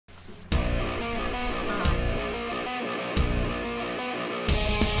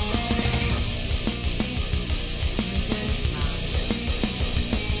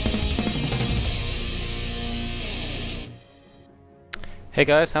Hey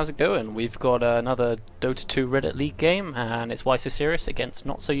guys, how's it going? We've got another Dota 2 Reddit League game, and it's Why So Serious against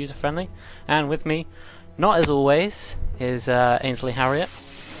Not So User Friendly. And with me, not as always, is Ainsley Harriott,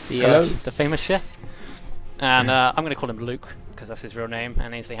 the famous chef. And I'm going to call him Luke, because that's his real name,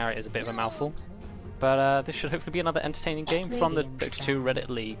 and Ainsley Harriott is a bit of a mouthful. But this should hopefully be another entertaining game from the Dota 2 Reddit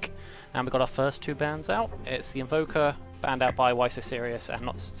League. And we've got our first two bans out. It's the Invoker, banned out by Why So Serious, and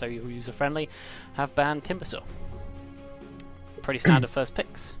Not So User Friendly, have banned Timbersaw. Pretty standard first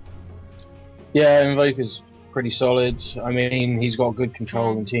picks. Yeah, Invoker's pretty solid. I mean, he's got good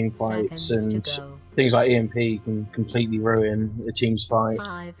control in team fights, and things like EMP can completely ruin a team's fight.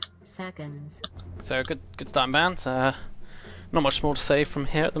 5 seconds. So good starting band. Not much more to say from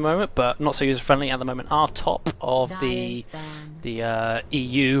here at the moment, but Not So User Friendly at the moment are top of the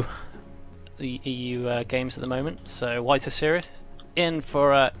EU games at the moment. So Why So Serious in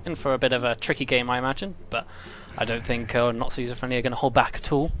for a bit of a tricky game, I imagine, but I don't think Not So User Friendly are going to hold back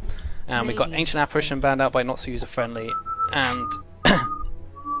at all. And we've got Ancient Apparition banned out by Not So User Friendly, and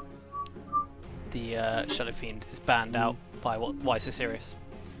the Shadow Fiend is banned out by Why So Serious.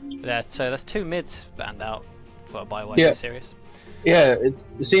 So there's two mids banned out by Why So Serious. Yeah, it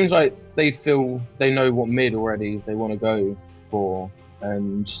seems like they feel they know what mid already they want to go for,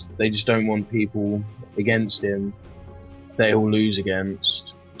 and they just don't want people against him they all lose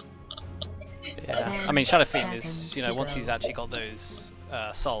against. Yeah, I mean, Shadow Fiend is, once he's actually got those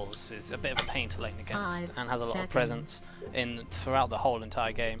souls, is a bit of a pain to lane against, and has a lot of presence throughout the whole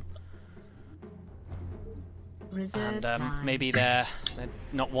entire game. And maybe they're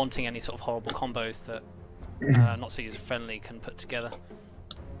not wanting any sort of horrible combos that Not So User Friendly can put together.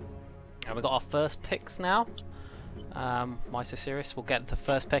 And we've got our first picks now. Why So Serious? We'll get the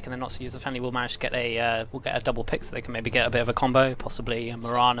first pick, and then Not So User Friendly will manage to get a double pick, so they can maybe get a bit of a combo, possibly a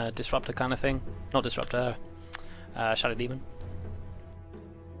Mirana Disruptor kind of thing. Not Disruptor, Shadow Demon.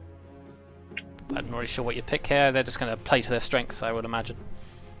 I'm not really sure what you pick here. They're just going to play to their strengths, I would imagine.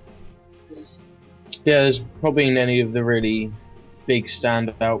 Yeah, there's not been any of the really big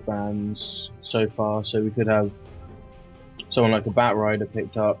standout bans so far, so we could have someone like a Bat Rider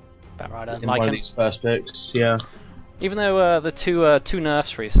picked up Bat Rider, in one of these first picks. Yeah. Even though the two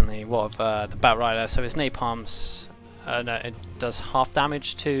nerfs recently, the Bat Rider, so his Napalm's it does half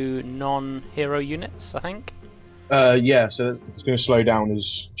damage to non-hero units, I think. Yeah, so it's going to slow down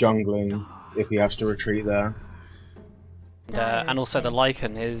his jungling if he has to retreat there. And also the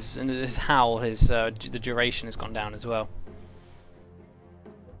Lycan, his howl, the duration has gone down as well.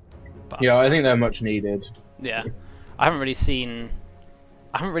 But, yeah, I think they're much needed. Yeah, I haven't really seen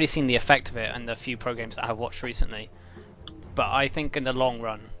the effect of it in the few pro games that I've watched recently. But I think in the long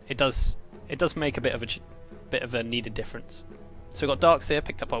run, it does make a bit of a needed difference. So we've got Darkseer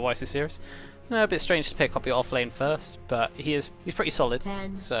picked up by Why So Serious. A bit strange to pick up your off lane first, but he's pretty solid.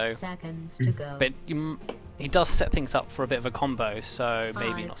 10 so seconds to go. But he does set things up for a bit of a combo, so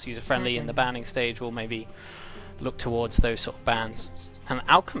maybe Not So User Friendly in the banning stage will maybe look towards those sort of bans. And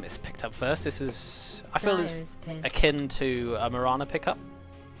Alchemist picked up first. This is, I feel, is akin to a Mirana pickup,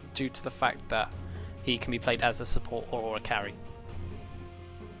 due to the fact that he can be played as a support or a carry.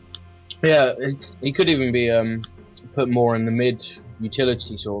 Yeah, he could even be put more in the mid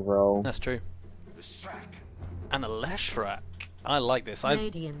utility sort of role. That's true. And a Leshrac. I like this.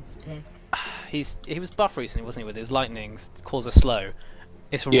 He was buffed recently, wasn't he, with his lightnings cause a slow.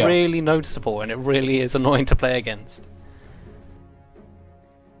 It's really noticeable, and it really is annoying to play against.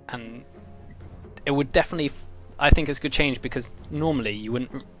 And it would definitely, I think it's a good change, because normally you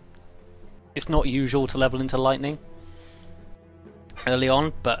wouldn't. It's not usual to level into lightning early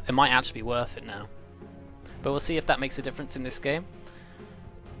on, but it might actually be worth it now. But we'll see if that makes a difference in this game.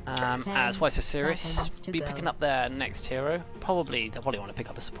 As Why So Serious be picking up their next hero. They'll probably want to pick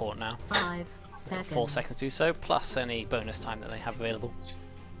up a support now. 5 seconds. 4 seconds to do so, plus any bonus time that they have available.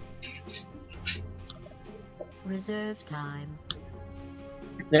 Reserve time.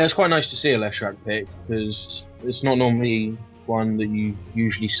 Yeah, it's quite nice to see a Leshrac pick, because it's not normally one that you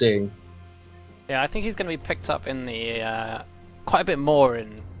usually see. Yeah, I think he's going to be picked up in the quite a bit more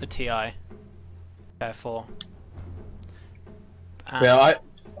in the TI. Therefore, yeah,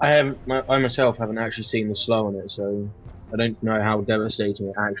 I myself haven't actually seen the slow on it, so I don't know how devastating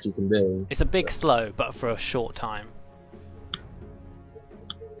it actually can be. It's a big slow, but for a short time.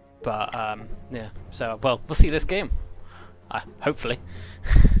 But yeah, so we'll see this game. Hopefully.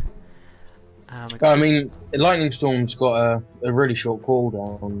 I mean, Lightning Storm's got a really short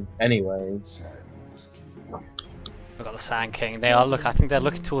cooldown anyway. We've got the Sand King. I think they're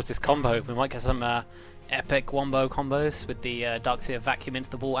looking towards this combo. We might get some epic wombo combos with the Darkseer vacuum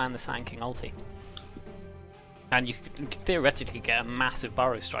into the ball and the Sand King ulti. And you could theoretically get a massive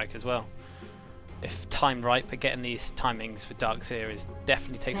burrow strike as well. If timed right, but getting these timings for Dark Series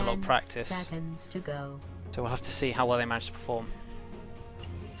definitely takes a lot of 10 practice. seconds to go. So we'll have to see how well they manage to perform.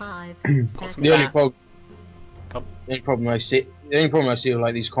 5 seconds. The only Go on. problem I see with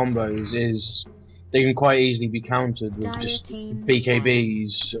like these combos is they can quite easily be countered with Dire just team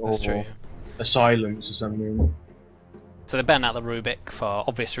BKBs That's true. or a silence or something. So they're banning out the Rubik for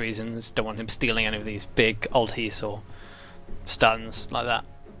obvious reasons. Don't want him stealing any of these big ultis or stuns like that.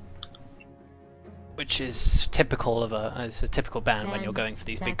 Which is typical of it's a typical ban when you're going for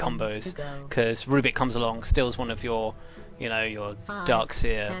these big combos. Because Rubik comes along, steals one of your, your 5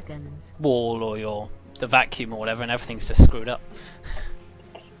 Darkseer seconds. wall or the vacuum or whatever, and everything's just screwed up.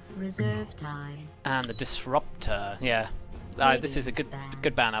 Reserve time. And the Disruptor, yeah. This is a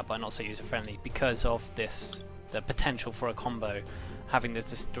good ban out, but not so user friendly because of this. The potential for a combo, having the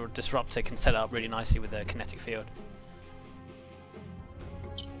Disruptor can set up really nicely with the kinetic field.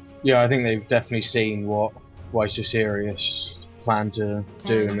 Yeah, I think they've definitely seen what Why So Serious plan to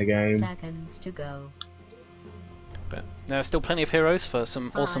do in the 10 game. seconds to go. But there are still plenty of heroes for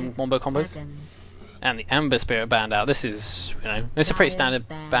some 5 awesome wombo combos. seconds. And the Amber Spirit banned out. This is, it's a pretty Dyer's standard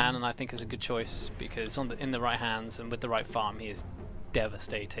ban. ban, and I think is a good choice because in the right hands and with the right farm, he is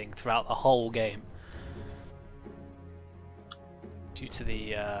devastating throughout the whole game. Due to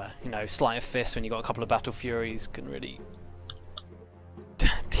the, sleight of fist when you got a couple of Battle Furies can really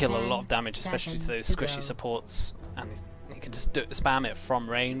deal a lot of damage, especially to those squishy supports, and he can just spam it from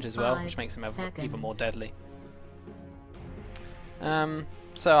range as well, which makes him even more deadly.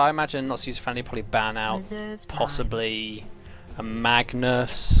 So I imagine not so user friendly, probably ban out Reserve time. possibly a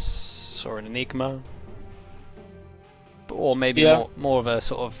Magnus or an Enigma, or maybe more of a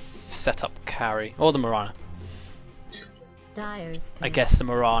sort of setup carry, or the Mirana. Dyer's I pit. guess the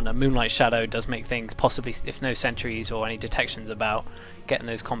Mirana Moonlight Shadow does make things possibly, if no sentries or any detections about, getting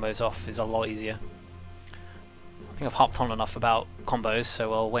those combos off is a lot easier. I think I've harped on enough about combos, so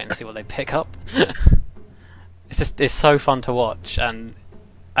we'll wait and see what they pick up. It's so fun to watch, and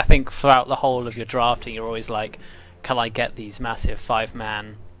I think throughout the whole of your drafting you're always like, can I get these massive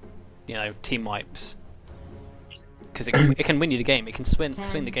 5-man team wipes? Because it can win you the game, it can swing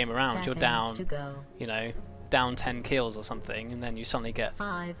the game around. You're down, to go. down 10 kills or something, and then you suddenly get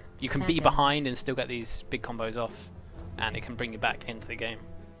 5 you can be behind and still get these big combos off, and it can bring you back into the game.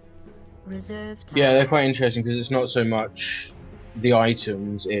 Reserve time. Yeah, they're quite interesting because it's not so much the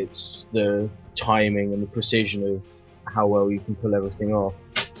items, it's the timing and the precision of how well you can pull everything off.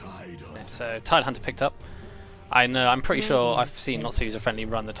 So Tide Hunter picked up. I'm pretty sure I've seen Not So User Friendly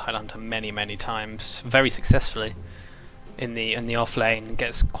run the Tide Hunter many times, very successfully in the off lane,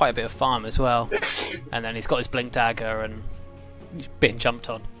 gets quite a bit of farm as well, and then he's got his Blink Dagger and being jumped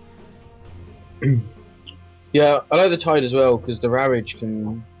on. Yeah, I like the Tide as well because the Ravage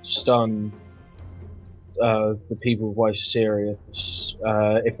can stun the people of Why So Serious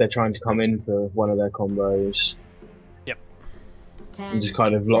if they're trying to come in for one of their combos. Yep. And just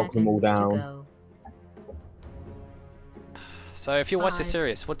kind of lock them all down. So if you're Why So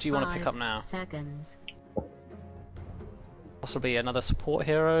Serious, what do you want to pick up now? Seconds. Possibly another support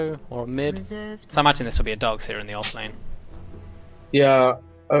hero or a mid. Reserve So I imagine this will be a Darkseer in the off lane. Yeah,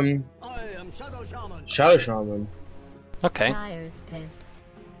 I am Shadow Shaman. Shadow Shaman. Okay. Dyer's pit.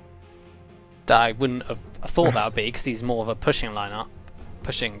 That I wouldn't have thought that would be, because he's more of a pushing lineup,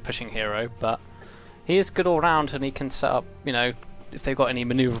 pushing hero, but he is good all round, and he can set up, if they've got any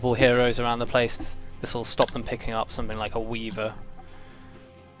maneuverable heroes around the place, this will stop them picking up something like a Weaver,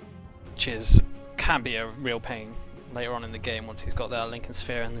 which can be a real pain later on in the game once he's got that Lincoln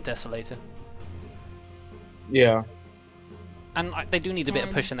Sphere and the Desolator. Yeah. And they do need a bit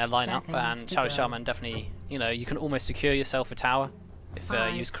of push in their lineup, and seconds to Shadow go. Shaman definitely, you can almost secure yourself a tower if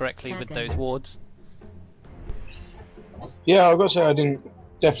 5 used correctly with those seconds. wards. Yeah, I've got to say I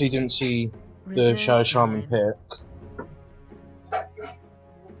definitely didn't see the Reserve Shadow Shaman time. pick.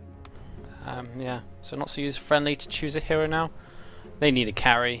 Yeah, so not so user friendly to choose a hero now. They need a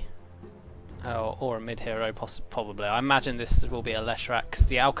carry or a mid hero probably. I imagine this will be a Leshrac, 'cause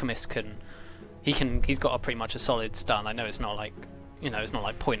the Alchemist he's got a pretty much a solid stun. I know it's not like it's not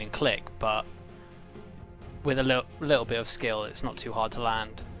like point and click, but with a little bit of skill, it's not too hard to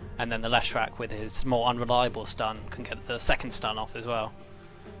land. And then the Leshrac with his more unreliable stun can get the second stun off as well.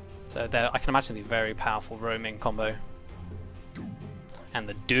 So I can imagine the very powerful roaming combo. And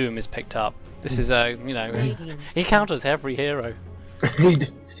the Doom is picked up. This is he counters every hero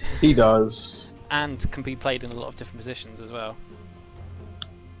He does. and can be played in a lot of different positions as well.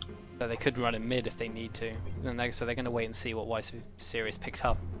 So they could run in mid if they need to. So they're going to wait and see what Why So Serious picked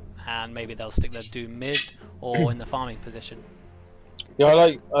up, and maybe they'll stick their Doom mid or in the farming position. Yeah,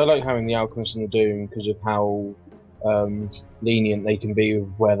 I like having the Alchemist and the Doom because of how lenient they can be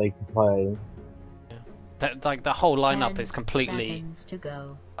with where they can play. Like the whole lineup is completely to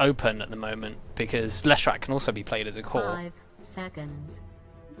go. open at the moment because Leshrac can also be played as a core. 5 seconds.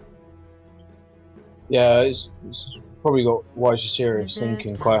 Yeah, it's probably got WSS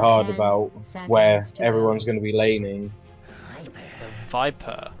thinking quite hard about where everyone's going to be laning. The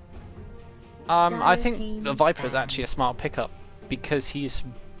Viper. I think the Viper is actually a smart pickup because he's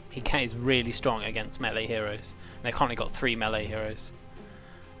really strong against melee heroes. And they've currently got 3 melee heroes: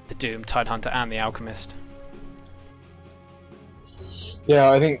 the Doom, Tidehunter, and the Alchemist.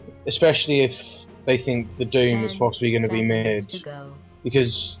 Yeah, I think especially if they think the Doom is possibly going to be mid,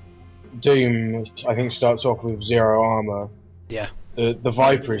 because Doom I think starts off with 0 armor. Yeah. The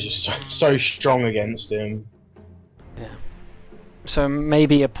Viper is just so strong against him. Yeah. So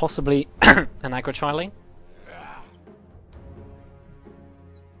maybe possibly an aggro tri-lane?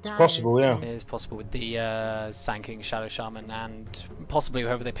 It's possible, yeah. It is possible with the Sand King, Shadow Shaman, and possibly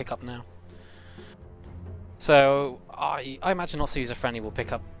whoever they pick up now. So I imagine also user friendly will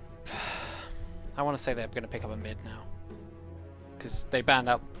pick up. I want to say they're going to pick up a mid now because they banned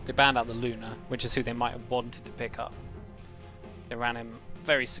out the Luna, which is who they might have wanted to pick up. They ran him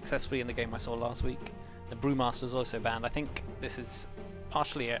very successfully in the game I saw last week. The Brewmaster was also banned. I think this is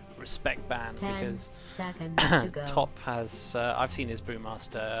partially a respect ban because Top has I've seen his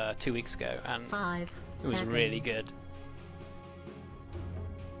Brewmaster 2 weeks ago and it was really good.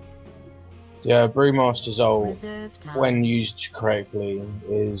 Yeah, Brewmaster's ult, when used correctly,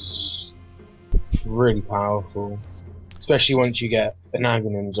 is really powerful. Especially once you get an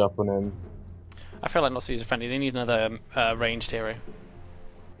Aghanims up on him. I feel like not so user friendly. They need another ranged hero.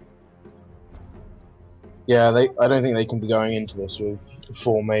 Yeah, I don't think they can be going into this with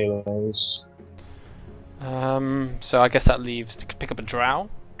 4 melees. So I guess that leaves to pick up a Drow.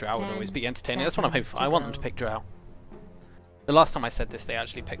 Drow would always be entertaining. That's what I'm hoping for. I want them to pick Drow. The last time I said this, they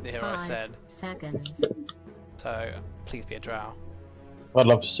actually picked the hero I said. So please be a Drow. I'd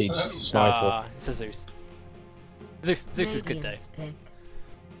love to see Sniper. It's a Zeus. Zeus is good though.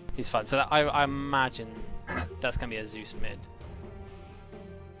 He's fun. So I imagine that's gonna be a Zeus mid.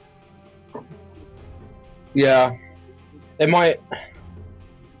 Yeah, they might.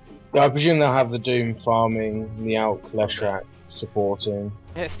 Yeah, I presume they'll have the Doom farming, the Alk Leshrac supporting.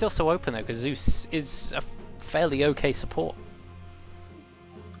 Yeah, it's still so open though because Zeus is a fairly okay support.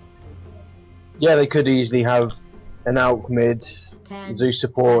 Yeah, they could easily have an Alk mid, Zeus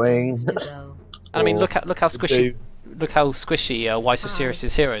supporting. I mean, look how squishy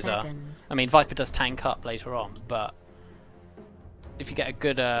YSS heroes are. I mean, Viper does tank up later on, but if you get a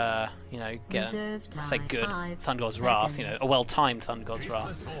good, say good Thunder God's Wrath, a well-timed Thunder God's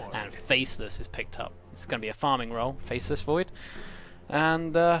Wrath, and Faceless is picked up, it's going to be a farming role, Faceless Void,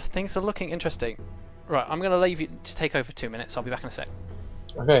 and things are looking interesting. Right, I'm going to leave you to take over for 2 minutes. I'll be back in a sec.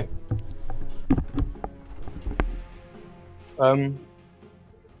 Okay.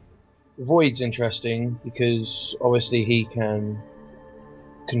 Void's interesting because obviously he can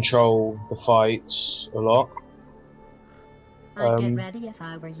control the fights a lot. I'd get ready if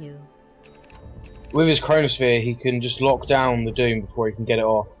I were you. With his Chronosphere, he can just lock down the Doom before he can get it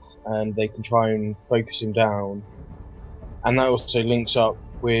off, and they can try and focus him down. And that also links up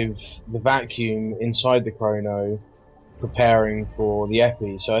with the vacuum inside the Chrono, preparing for the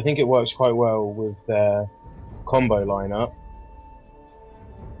Epi. So I think it works quite well with their combo lineup.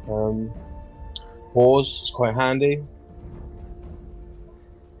 Pause is quite handy.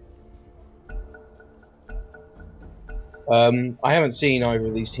 I haven't seen either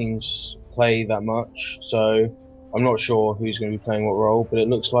of these teams play that much, so I'm not sure who's going to be playing what role, but it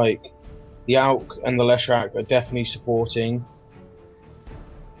looks like the Alk and the Leshrac are definitely supporting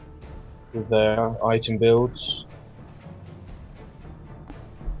with their item builds.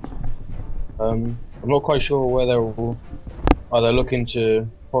 I'm not quite sure where they're all... Oh, they're looking to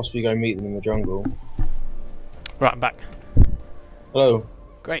possibly go meet them in the jungle. Right, I'm back. Hello.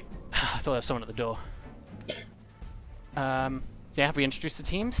 Great. I thought there was someone at the door. Yeah, have we introduced the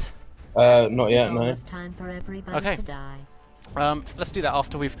teams? Not yet, no. Time for everybody Okay. to die. Let's do that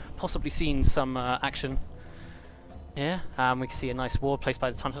after we've possibly seen some action. Yeah, we can see a nice ward placed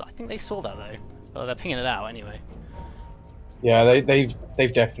by the Tunnel. I think they saw that though. Well, they're pinging it out anyway. Yeah, they've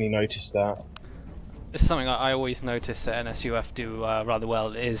definitely noticed that. This is something I always notice that NSUF do rather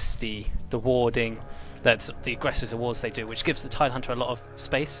well, is the warding, that's the aggressive wards they do, which gives the Tidehunter a lot of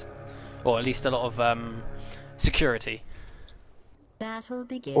space, or at least a lot of security. Battle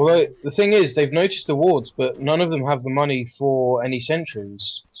begins. Although the thing is, they've noticed the wards, but none of them have the money for any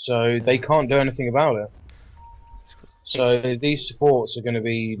sentries, so they can't do anything about it. So these supports are going to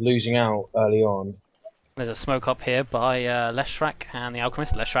be losing out early on. There's a smoke up here by Leshrak and the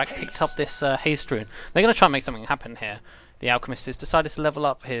Alchemist. Leshrak picked up this haste rune. They're going to try and make something happen here. The Alchemist has decided to level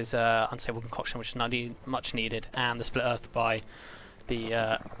up his unstable concoction, which is much needed, and the split earth by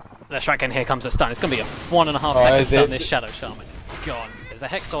the Leshrak. And here comes the stun. It's going to be a 1.5 second stun. This Shadow Shaman is gone. There's a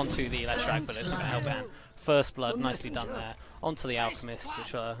hex onto the Leshrak, but it's not going to help. And first blood, nicely done there. Onto the Alchemist,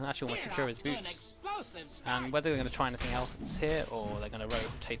 which will actually almost secure his boots. And whether they're going to try anything else here, or they're going to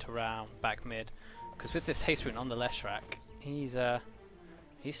rotate around back mid, because with this haste rune on the Leshrak, he's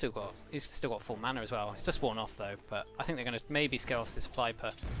still got full mana as well. It's just worn off though, but I think they're going to maybe scare off this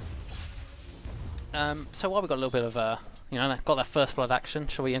Viper. So while we've got a little bit of they've got their first blood action,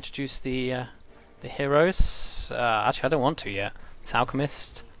 shall we introduce the heroes? Actually, I don't want to yet. This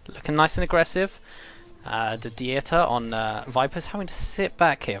Alchemist looking nice and aggressive. The Dieta on Vipers having to sit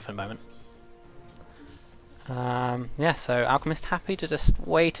back here for a moment. Yeah, so Alchemist happy to just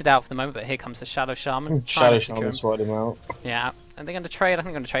wait it out for the moment, but here comes the Shadow Shaman. Shadow Shaman swatted him out. Yeah, and they're going to trade. I think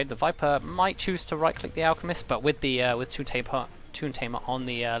they're going to trade. The Viper might choose to right-click the Alchemist, but with the Toon Tamer on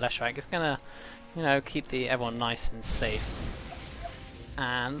the Leshrak, it's going to keep everyone nice and safe.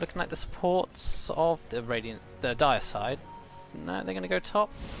 And looking like the supports of the Dire side. No, they're going to go top.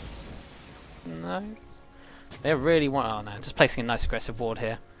 No, they really want. Oh no, just placing a nice aggressive ward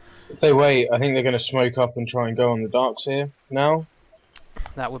here. If they wait, I think they're going to smoke up and try and go on the darks here now.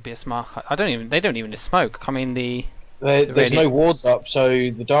 That would be a smart. They don't even just smoke. I mean there's no wards up, so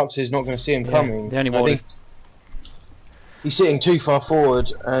the darks is not going to see him coming. The only ward is. He's sitting too far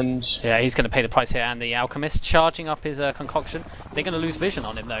forward, and yeah, he's going to pay the price here. And the Alchemist charging up his concoction. They're going to lose vision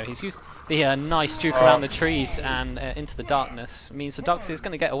on him though. He's used the nice juke around the trees and into the darkness. It means the Darks is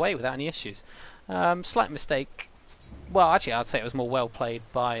going to get away without any issues. Slight mistake. Well, actually, I'd say it was more well played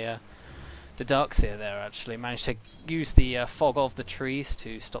by the Darkseer there. Actually, managed to use the fog of the trees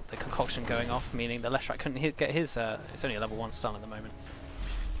to stop the concoction going off, meaning the Leshrak couldn't get his. It's only a level 1 stun at the moment.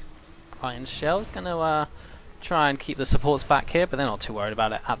 Iron Shell's going to try and keep the supports back here, but they're not too worried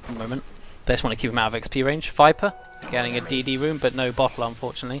about it at the moment. They just want to keep them out of XP range. Viper getting a DD room, but no bottle,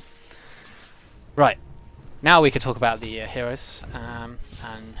 unfortunately. Right, now we could talk about the heroes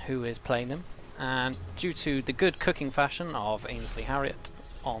and who is playing them. And due to the good cooking fashion of Ainsley Harriott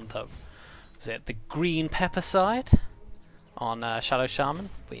on the green pepper side on Shadow Shaman,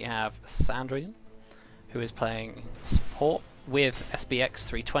 we have Sandrian, who is playing support with SBX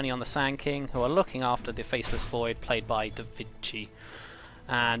 320 on the Sand King, who are looking after the Faceless Void, played by Da Vinci.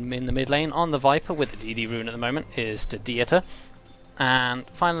 And in the mid lane on the Viper with the DD rune at the moment is the Dieta. And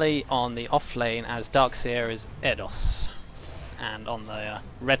finally on the off lane as Darkseer is Eidos. And on the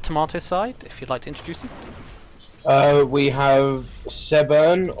Red Tomato side, if you'd like to introduce him. We have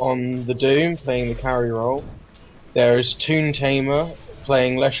Sebern on the Doom playing the carry role. There is Toon Tamer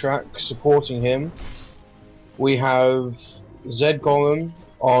playing Leshrak supporting him. We have Zed Golem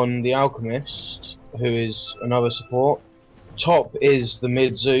on the Alchemist, who is another support. Top is the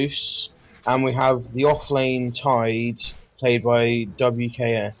mid Zeus, and we have the offlane Tide played by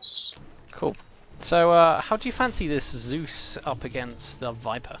WKS. Cool. So, how do you fancy this Zeus up against the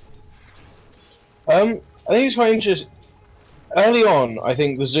Viper? I think it's quite interesting. Early on, I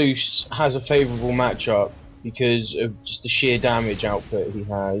think the Zeus has a favourable matchup because of just the sheer damage output he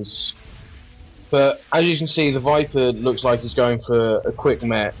has. But as you can see, the Viper looks like he's going for a quick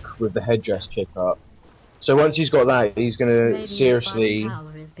mech with the headdress pick up. So once he's got that, he's going to seriously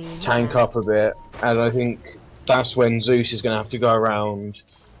tank up a bit, and I think that's when Zeus is going to have to go around,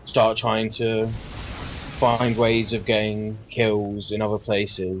 start trying to find ways of getting kills in other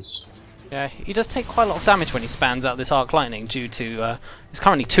places. Yeah, he does take quite a lot of damage when he spans out this Arc Lightning due to he's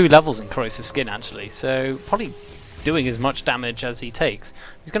currently 2 levels in Corrosive Skin actually, so probably doing as much damage as he takes.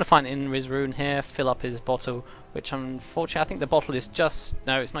 He's going to find Inris Rune here, fill up his bottle, which unfortunately I think the bottle is just...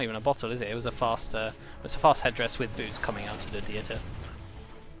 no, it's not even a bottle, is it? It was a fast headdress with boots coming out of the Dieta.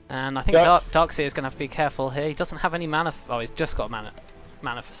 And I think Darkseer is going to have to be careful here. He doesn't have any mana... oh, he's just got mana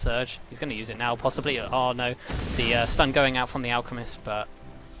for Surge. He's going to use it now, possibly. Oh no, the stun going out from the Alchemist, but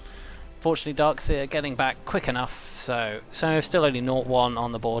fortunately Darkseer getting back quick enough, so still only 0-1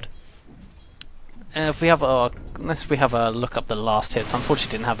 on the board. If we have unless we have a look up the last hits,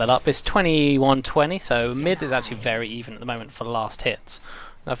 unfortunately didn't have that up. It's 21-20, so mid is actually very even at the moment for the last hits.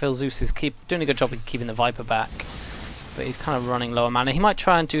 I feel Zeus is doing a good job of keeping the Viper back, but he's kind of running lower mana. He might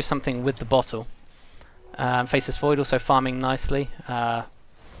try and do something with the bottle. Faceless Void also farming nicely,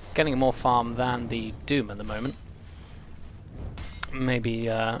 getting more farm than the Doom at the moment. maybe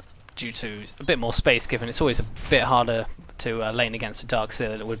due to a bit more space given. It's always a bit harder to lane against a Darkseer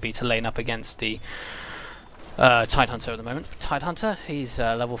than it would be to lane up against the Tidehunter at the moment. Tidehunter, he's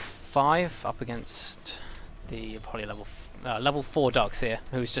level 5 up against the probably level 4 Darkseer,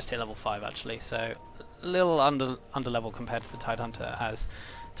 who's just hit level 5 actually, so a little under level compared to the Tidehunter, as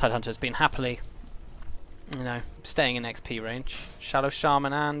Tidehunter's been happily, you know, staying in XP range. Shadow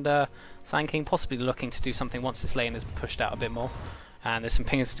Shaman and Sand King possibly looking to do something once this lane is pushed out a bit more. And there's some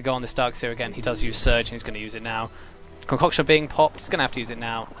pingers to go on this Darkseer again. He does use Surge and he's going to use it now. Concoction being popped, he's going to have to use it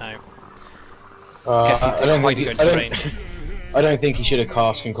now. No. I guess he's quite good to range. I don't think he should have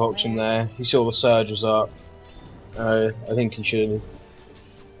cast Concoction there. He saw the Surge was up. I think he should.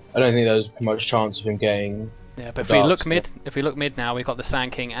 I don't think there was much chance of him getting. Yeah, but if we look mid now, we've got the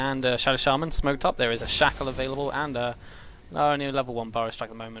Sand King and Shadow Shaman smoked up. There is a Shackle available and only a level 1 Burrow Strike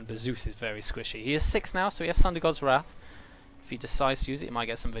at the moment, but Zeus is very squishy. He is 6 now, so he has Thunder God's Wrath. If he decides to use it, he might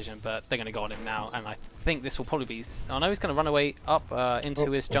get some vision, but they're going to go on him now, and I think this will probably be... I know he's going to run away up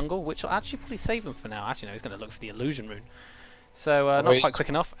into his jungle, which will actually probably save him for now. Actually, no, he's going to look for the Illusion Rune. So, not quite quick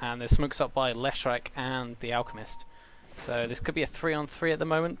enough, and there's smokes up by Leshrac and the Alchemist. So this could be a 3-on-3 at the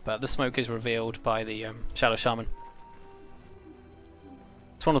moment, but the smoke is revealed by the Shadow Shaman.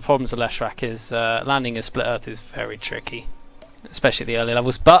 It's one of the problems of Leshrac is landing a Split Earth is very tricky, especially at the early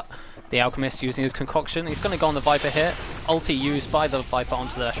levels, but the Alchemist using his Concoction, he's going to go on the Viper here. Ulti used by the Viper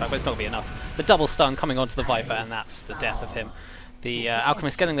onto the Leshrac, but it's not going to be enough. The double stun coming onto the Viper, and that's the death of him. The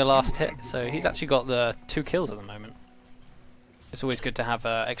Alchemist getting the last hit, so he's actually got the 2 kills at the moment. It's always good to have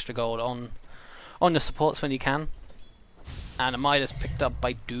extra gold on your supports when you can. And a Midas picked up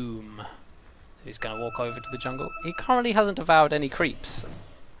by Doom. So he's going to walk over to the jungle. He currently hasn't devoured any creeps,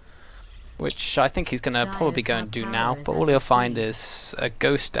 which I think he's going to probably go and do now, but all he'll find is a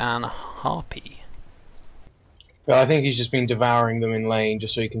Ghost and Harpy. Well, I think he's just been devouring them in lane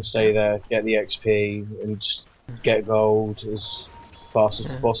just so he can stay there, get the XP, and just get gold as fast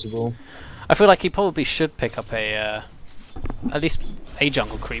as possible. I feel like he probably should pick up a at least a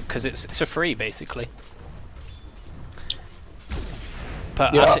jungle creep, because it's a free basically.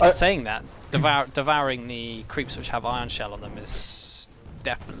 But yeah, actually, saying that, devouring the creeps which have Iron Shell on them is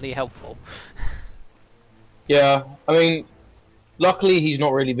definitely helpful. Yeah, I mean, luckily he's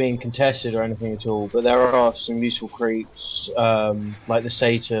not really being contested or anything at all, but there are some useful creeps, like the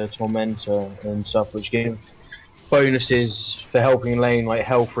Satyr, Tormentor and stuff, which give bonuses for helping lane, like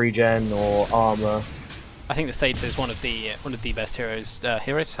health regen or armor. I think the Satyr is one of the best heroes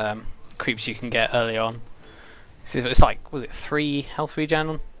creeps you can get early on. So it's like, was it 3 health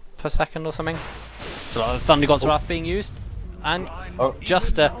regen per second or something? So a lot of Thunder God's Wrath being used. And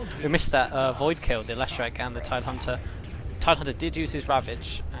just we missed that Void kill, the Leshrac and the Tidehunter. Tidehunter did use his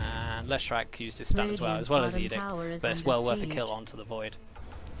Ravage, and Leshrac used his stun as well as the Edict. But it's well worth a kill onto the Void,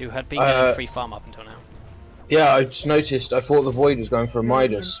 who had been getting free farm up until now. Yeah, I just noticed, I thought the Void was going for a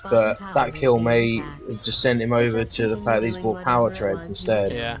Midas, but that kill may just send him over to the fact that he's bought Power Treads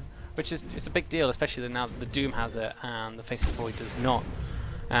instead. Yeah, which is it's a big deal, especially now that the Doom has it and the Faceless Void does not.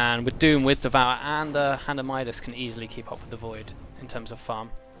 And with Doom, with Devour, and the Hand of Midas can easily keep up with the Void in terms of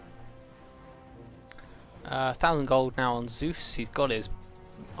farm. 1,000 gold now on Zeus. He's got his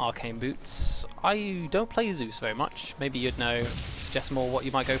Arcane Boots. I don't play Zeus very much. Maybe you'd know, suggest more what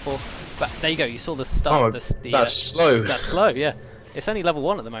you might go for. But there you go, you saw the start. That's slow. That's slow, yeah. It's only level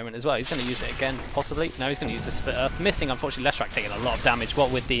 1 at the moment as well. He's going to use it again, possibly. No, he's going to use the Split Earth. Missing, unfortunately, Leshrac taking a lot of damage.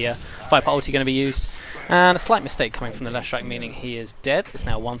 What with the Viper ulti going to be used? And a slight mistake coming from the Leshrac, meaning he is dead. It's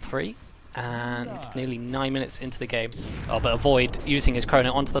now 1-3. And nearly 9 minutes into the game. Oh, but Avoid using his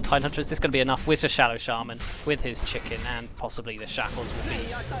Chrono onto the Tidehunter. Is this going to be enough with the Shadow Shaman, with his Chicken, and possibly the Shackles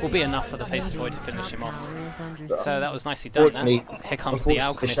will be enough for the Faceless Void to finish him off. So that was nicely done. Here comes the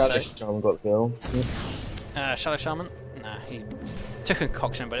Alchemist, Shadow Shaman got killed. Shadow Shaman? Nah, he took a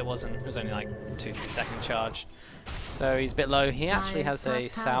concoction, but it was only like 2-3 second charge. So he's a bit low. He actually has a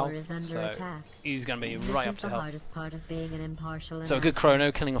Sal, so he's going to be right up to health. So a good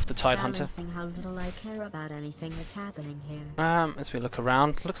Chrono killing off the Tidehunter. As we look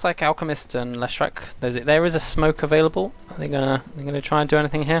around, looks like Alchemist and Leshrac. There is a smoke available. Are they gonna try and do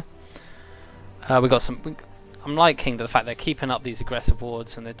anything here? We got some. I'm liking the fact they're keeping up these aggressive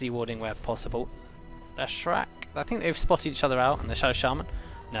wards and they're dewarding where possible. Leshrac, I think they've spotted each other out, and the Shadow Shaman.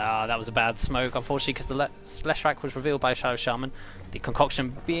 No, that was a bad smoke, unfortunately, because the Leshrac was revealed by Shadow Shaman. The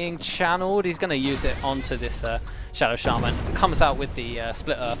concoction being channeled, he's going to use it onto this Shadow Shaman. Comes out with the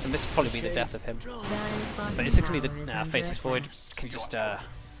Split Earth, and this will probably be the death of him. But it's going to be the Faceless Void can just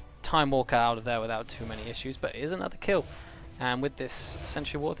time walk out of there without too many issues. But it is another kill. And with this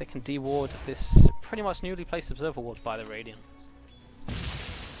Sentry Ward, they can deward this pretty much newly placed Observer Ward by the Radiant.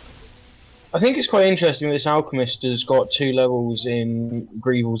 I think it's quite interesting that this alchemist has got 2 levels in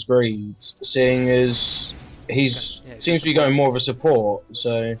Grievel's Greed, seeing as he's seems to be going more of a support.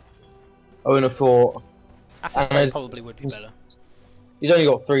 So I wouldn't have thought. Assassin probably would be better. He's only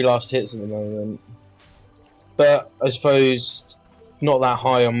got 3 last hits at the moment, but I suppose not that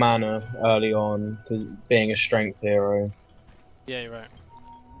high on mana early on, because being a strength hero. Yeah, you're right.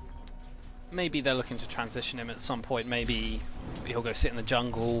 Maybe they're looking to transition him at some point. Maybe he'll go sit in the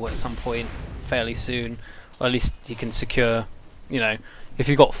jungle at some point fairly soon, or at least you can secure, you know, if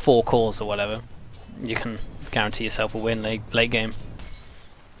you've got 4 cores or whatever, you can guarantee yourself a win late game.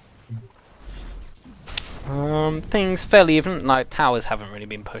 Things fairly even. Like towers haven't really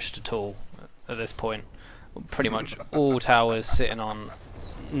been pushed at all at this point. Pretty much all towers sitting on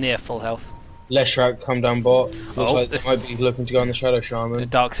near full health. Leshrac come down bot. Looks like they might be looking to go on the Shadow Shaman.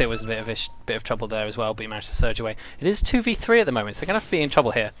 Darkseer was a bit of trouble there as well, but he managed to surge away. It is 2v3 at the moment, so they're going to have to be in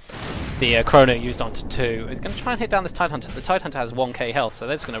trouble here. The Chrono used onto 2. It's going to try and hit down this Tidehunter. The Tidehunter has 1k health, so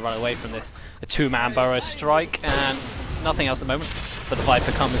they're just going to run away from this. A 2-man burrow strike, and nothing else at the moment. But the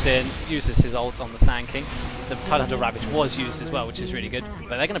Viper comes in, uses his ult on the Sand King. The Tidehunter Ravage was used as well, which is really good.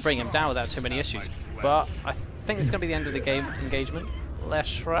 But they're going to bring him down without too many issues. But I think it's going to be the end of the game engagement.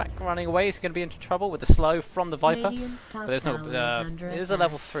 Leshrac running away is going to be into trouble with the slow from the Viper. But there's no. It is a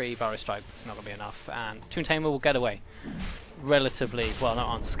level 3 Burrow Strike, but it's not going to be enough. And Toon Tamer will get away. Relatively, well,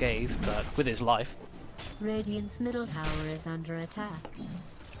 not unscathed, but with his life. Radiant's middle tower is under attack.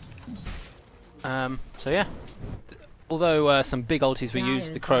 So yeah. Although some big ultis were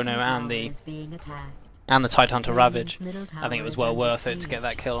used, the Chrono and the Tidehunter Ravage, I think it was well worth it to get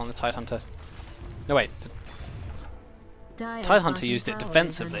that kill on the Tidehunter. No wait, Tidehunter used it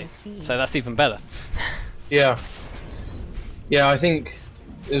defensively, so that's even better. Yeah, I think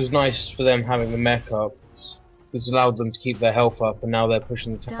it was nice for them having the mech up. It's allowed them to keep their health up, and now they're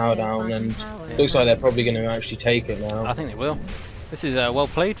pushing the tower down, and it looks like they're probably going to actually take it now. I think they will. This is well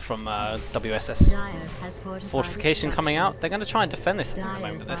played from WSS. Fortification coming out. They're going to try and defend this at the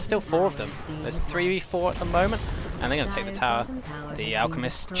moment, but there's still 4 of them. There's 3v4 at the moment, and they're going to take the tower. The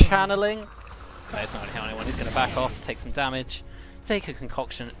Alchemist channeling. There's not anyone. He's going to back off, take some damage, take a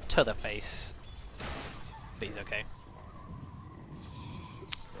concoction to the face. But he's okay.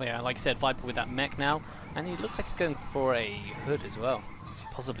 Well, yeah, like I said, Viper with that mech now, and he looks like he's going for a hood as well.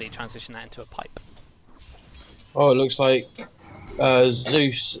 Possibly transition that into a pipe. Oh, it looks like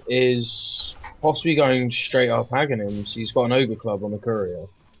Zeus is possibly going straight up Aghanims. He's got an Ogre Club on the courier.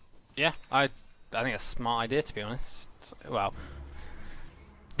 Yeah, I think that's a smart idea, to be honest. Well,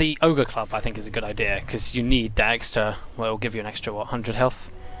 the Ogre Club I think is a good idea, because you need that extra, well, it'll give you an extra, what, 100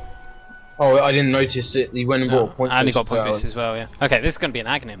 health? Oh, I didn't notice it. He went and bought point boost. And he got point boost as well, yeah. Okay, this is going to be an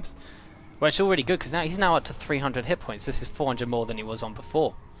Aghanims. Well, it's already good, because he's now up to 300 hit points. This is 400 more than he was on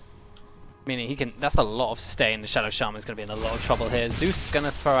before. Meaning he can. That's a lot of sustain. The Shadow Shaman is going to be in a lot of trouble here. Zeus is going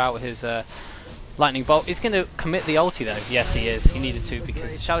to throw out his lightning bolt. He's going to commit the ulti though. Yes, he is. He needed to,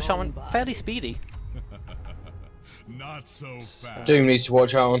 because Shadow Shaman fairly speedy. Not so fast. Doom needs to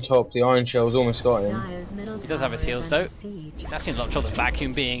watch out on top. The Iron Shell's almost got him. He does have his heals though. He's actually in a lot of trouble. The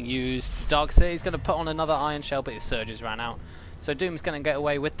vacuum being used. Darkseer, he's going to put on another Iron Shell, but his surges ran out. So Doom's going to get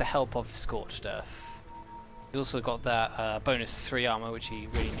away with the help of Scorched Earth. He's also got that bonus 3 armor, which he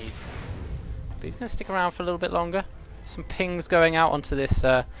really needs. But he's going to stick around for a little bit longer. Some pings going out onto this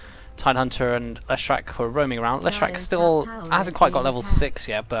Tidehunter and Leshrac who are roaming around. Leshrac still hasn't quite got level 6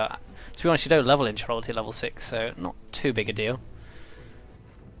 yet, but to be honest, you don't level into royalty level 6, so not too big a deal.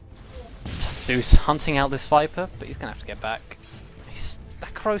 Zeus hunting out this Viper, but he's going to have to get back.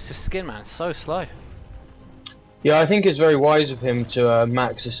 That corrosive skin, man, is so slow. Yeah, I think it's very wise of him to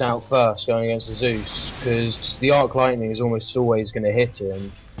max this out first, going against the Zeus, because the Arc Lightning is almost always going to hit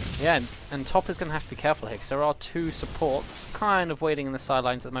him. Yeah, and Top is going to have to be careful here, because there are 2 supports kind of waiting in the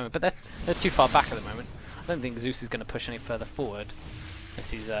sidelines at the moment, but they're too far back at the moment. I don't think Zeus is going to push any further forward.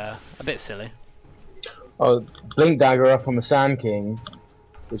 This is a bit silly. Oh, Blink Dagger up on the Sand King,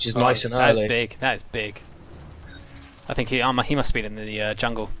 which is nice and early. That is big. That is big. I think he must be in the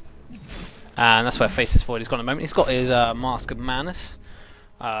jungle. And that's where Faceless Void has gone at the moment. He's got his Mask of Manus.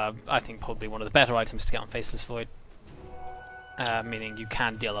 I think probably one of the better items to get on Faceless Void. Meaning you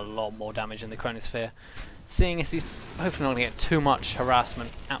can deal a lot more damage in the Chronosphere. Seeing as he's hopefully not going to get too much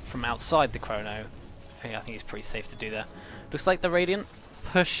harassment out from outside the Chrono, I think he's pretty safe to do that. Looks like the Radiant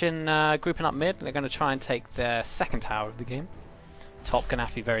pushing, grouping up mid. They're going to try and take their 2nd tower of the game. Top going to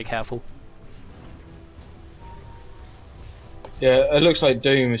have to be very careful. Yeah, it looks like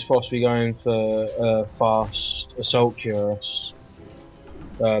Doom is possibly going for fast Assault Cuirass.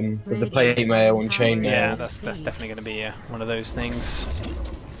 With the plate mail and chain mail. Yeah, that's definitely going to be one of those things.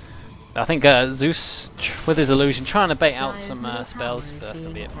 I think Zeus, with his illusion, trying to bait out some spells, but that's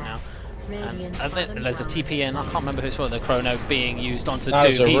going to be it for now. And there's a TP in, I can't remember who's for the Chrono being used onto That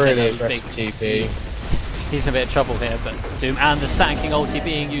was Doom. a He's really in a big aggressive TP. He's in a bit of trouble here, but Doom and the Sand King ulti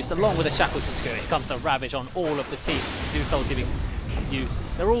being used along with the Shackles to secure. Here comes the Ravage on all of the team. Zeus ulti being used.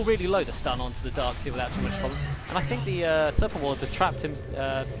 They're all really low to stun onto the Dark Sea without too much problem. And I think the Serpent Wards has trapped him,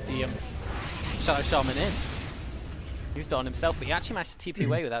 the Shadow Shaman in. Used it on himself, but he actually managed to TP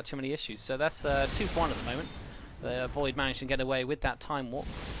away without too many issues. So that's 2 for 1 at the moment. The Void managed to get away with that time warp.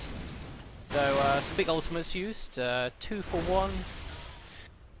 So some big ultimates used, 2 for 1.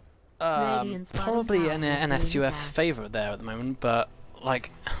 Probably an NSUF's favourite there at the moment, but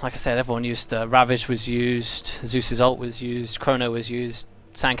like I said, everyone used. Ravage was used, Zeus's ult was used, Chrono was used,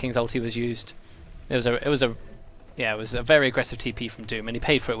 Sand King's ulti was used. It was a very aggressive TP from Doom, and he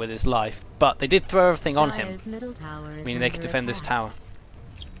paid for it with his life. But they did throw everything on him, meaning they could defend this tower.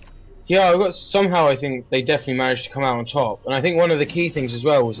 Yeah, somehow I think they definitely managed to come out on top, and I think one of the key things as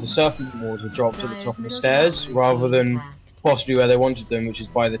well was the Serpent Wards were dropped at the top of the stairs rather than possibly where they wanted them, which is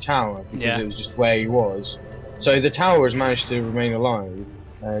by the tower, because it was just where he was. So the tower has managed to remain alive,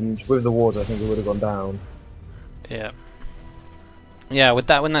 and with the wards I think it would have gone down. Yeah. Yeah, with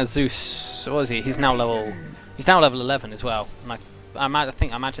that, when that Zeus, what was he? He's now level 11 as well. And I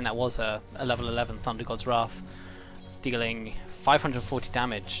imagine that was a level 11 Thunder God's Wrath, dealing 540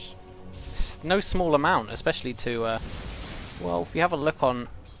 damage. It's no small amount, especially to well, if you have a look on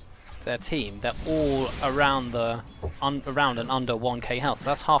their team, they're all around and under 1k health, so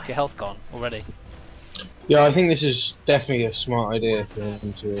that's half your health gone already. Yeah, I think this is definitely a smart idea for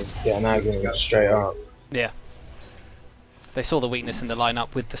them to get an Agony straight up. Yeah. They saw the weakness in the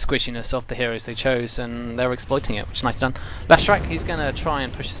lineup with the squishiness of the heroes they chose, and they're exploiting it, which is nice done. Leshrac, he's going to try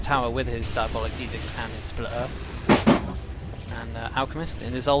and push his tower with his Diabolic Edict and his Split Earth. And Alchemist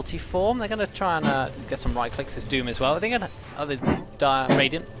in his ulti form, they're going to try and get some right clicks. This Doom as well. Are they going to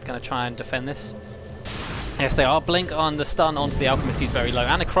Radiant going to try and defend this? Yes, they are. Blink on the stun onto the Alchemist, he's very low.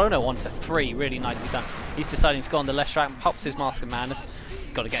 And a Chrono onto 3, really nicely done. He's deciding to go on the Leshrac and pops his Mask of Madness.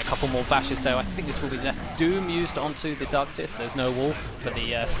 He's got to get a couple more bashes though. I think this will be the Doom used onto the Darkseer, so there's no wall. But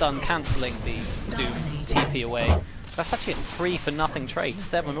the stun cancelling the Doom TP away. That's actually a 3 for nothing trade,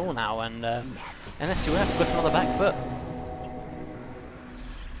 7-all now, and NSUF looking on the back foot.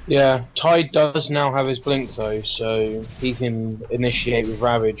 Yeah, Tide does now have his Blink though, so he can initiate with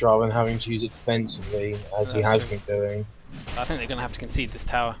Ravage rather than having to use it defensively, as he has been doing. I think they're going to have to concede this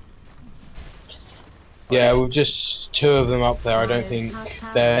tower. Yeah, with just 2 of them up there, I don't think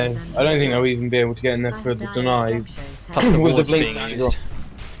they'll even be able to get in there for the deny. Plus the with wards the being used.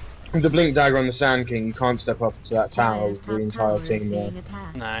 With the Blink Dagger on the Sand King, you can't step up to that tower with the entire team there.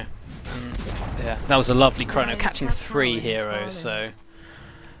 No. Yeah, that was a lovely Chrono, catching 3 heroes, so...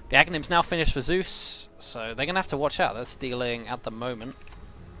 The Agonim's now finished for Zeus, so they're going to have to watch out. That's dealing, at the moment...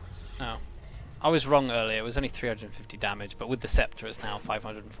 Oh. I was wrong earlier, it was only 350 damage, but with the Scepter it's now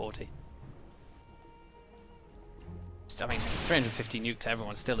 540. I mean, 350 nuke to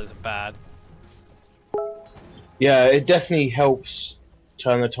everyone still isn't bad. Yeah, it definitely helps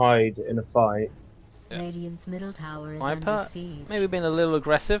turn the tide in a fight. Radiant's middle tower is My under part, siege. maybe being a little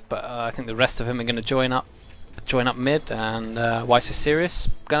aggressive, but I think the rest of him are going to join up mid, and Why So Serious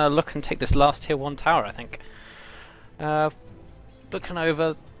going to look and take this last tier 1 tower, I think. Looking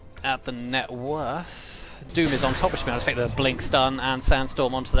over at the net worth, Doom is on top, which means I take the Blink Stun and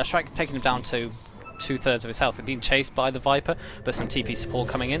Sandstorm onto their strike, taking him down to 2/3 of his health. They're being chased by the Viper, but some TP support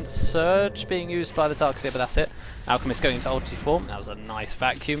coming in. Surge being used by the Darkseer, but that's it. Alchemist going into ulti form. That was a nice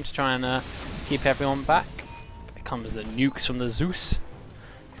vacuum to try and keep everyone back. Here comes the nukes from the Zeus.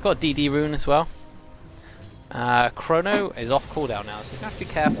 He's got a DD rune as well. Chrono is off cooldown now, so you have to be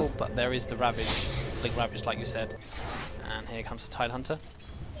careful, but there is the Ravage, Blink Ravage like you said. And here comes the Tide Hunter.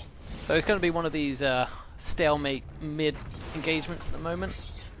 So it's going to be one of these stalemate mid engagements at the moment.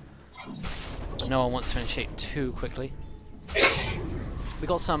 No one wants to initiate too quickly. We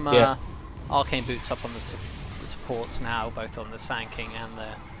got some arcane boots up on the supports now, both on the Sand King and the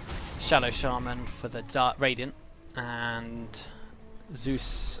Shadow Shaman for the Radiant, and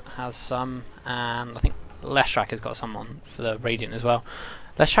Zeus has some, and I think Leshrac has got some on for the Radiant as well.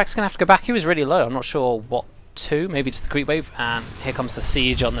 Leshrac's gonna have to go back. He was really low. I'm not sure what to. Maybe just the creep wave. And here comes the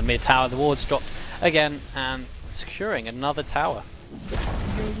siege on the mid tower. The wards dropped again and securing another tower.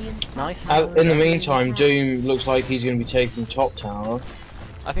 Nice. In the meantime, Doom looks like he's going to be taking top tower.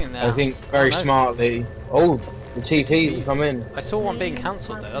 I think very smartly. Oh, the TPs have come in. I saw one being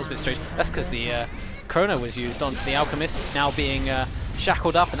cancelled though. That was a bit strange. That's because the Chrono was used onto the Alchemist, now being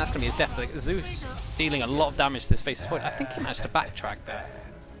shackled up, and that's going to be his death. But Zeus dealing a lot of damage to this Faceless Void. I think he managed to backtrack there.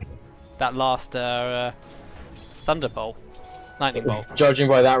 that last Thunderbolt, Lightning Bolt. Judging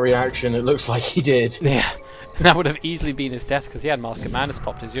by that reaction, it looks like he did. Yeah, that would have easily been his death because he had Mask of Madness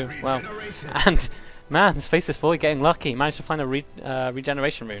popped as well. And man, his Faceless Void getting lucky. He managed to find a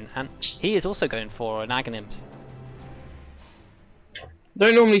regeneration rune, and he is also going for an Aghanims.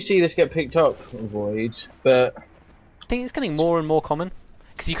 Don't normally see this get picked up in Void, but I think it's getting more and more common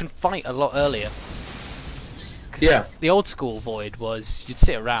because you can fight a lot earlier. Yeah. The old school Void was you'd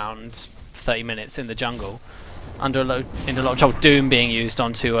sit around 30 minutes in the jungle in a lot of trouble. Doom being used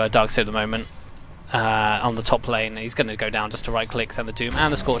onto Darkseer at the moment on the top lane. He's going to go down just to right click, send the Doom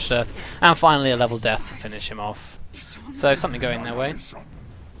and the Scorched Earth, and finally a level death to finish him off. So something going their way.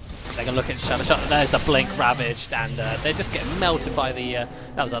 They can look at Shadow Shot. There's the Blink ravaged, and they just get melted by the.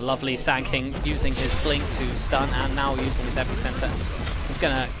 That was a lovely Sand King using his Blink to stun, and now using his Epicenter. He's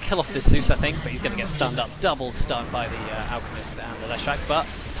going to kill off this Zeus, I think, but he's going to get stunned up, double stunned by the Alchemist and the Leshrac. But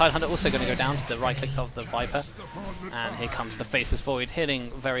Tidehunter also going to go down to the right clicks of the Viper, and here comes the Faceless Void, hitting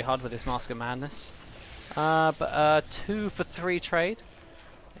very hard with his Mask of Madness. But 2 for 3 trade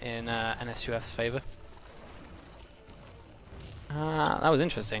in NSUF's favour. That was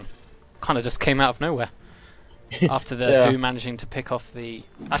interesting. Kind of just came out of nowhere after the Doom managing to pick off the.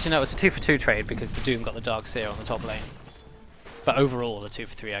 Actually, no, it was a 2 for 2 trade because the Doom got the Darkseer on the top lane. But overall, a 2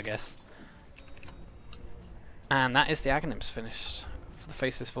 for 3, I guess. And that is the Aghanims finished for the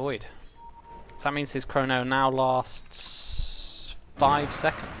Faceless Void. So that means his chrono now lasts 5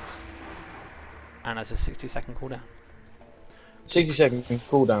 seconds, and has a 60-second cooldown. 60-second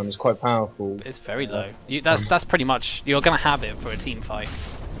cooldown is quite powerful. It's very low. That's pretty much you're gonna have it for a team fight.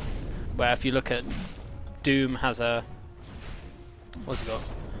 Where if you look at Doom has a what's it got?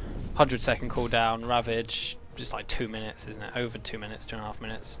 100-second cooldown. Ravage just like 2 minutes, isn't it? Over 2 minutes, 2.5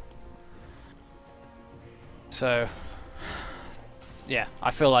 minutes. So yeah,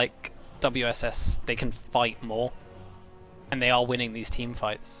 I feel like WSS they can fight more, and they are winning these team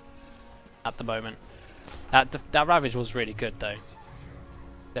fights at the moment. That Ravage was really good though.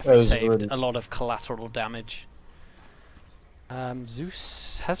 Definitely saved a lot of collateral damage.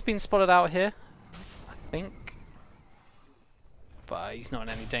 Zeus has been spotted out here, I think, but he's not in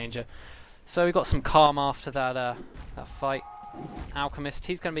any danger. So we got some calm after that fight. Alchemist,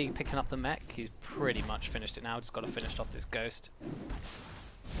 he's going to be picking up the mech. He's pretty much finished it now. Just got to finish off this ghost.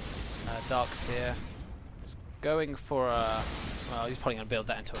 Darkseer is going for a. Well, he's probably going to build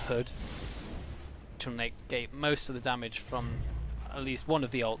that into a hood, which will negate most of the damage from at least one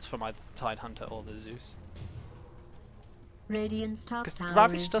of the ults from either the Tidehunter or the Zeus. Because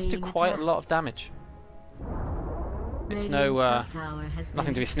Ravage does do quite a lot of damage. It's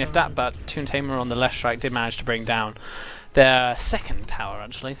nothing to be sniffed at, but Toon Tamer on the Leshrac did manage to bring down their second tower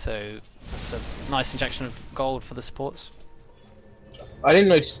actually, so that's a nice injection of gold for the supports. I didn't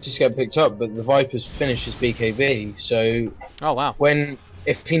notice this get picked up, but the Viper's finished his BKB, so oh wow.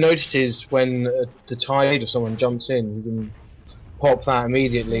 If he notices when the Tide or someone jumps in, he can pop that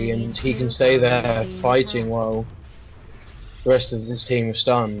immediately, and he can stay there fighting while the rest of his team is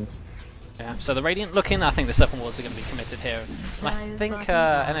stunned. Yeah, so the Radiant looking, I think the 7 wards are going to be committed here. And I think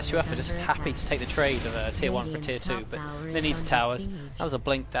NSUF are just happy to take the trade of a tier 1 for tier 2, but they need the towers. That was a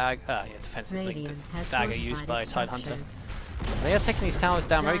blink dagger, defensive blink dagger used by Tidehunter. They are taking these towers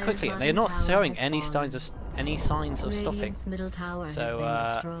down very quickly, and they are not showing any signs of stopping. So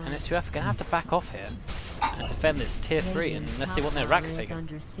NSUF are going to have to back off here and defend this tier 3 unless they want their racks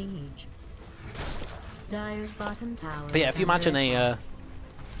taken. But yeah, if you imagine a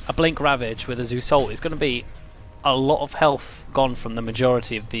Blink Ravage with a Zeus ult, it's going to be a lot of health gone from the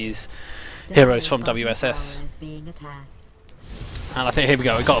majority of these heroes from WSS. And I think, here we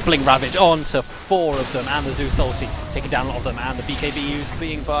go, we've got a Blink Ravage on to 4 of them, and the Zeus ulti taking down a lot of them, and the BKB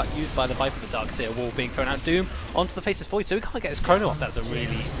being used by the Viper, the Darkseer wall being thrown out. Doom onto the Faceless Void, so we can't get his chrono off. That's a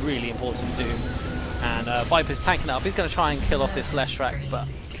really, really important Doom. And Viper's tanking up. He's going to try and kill off this Leshrac, but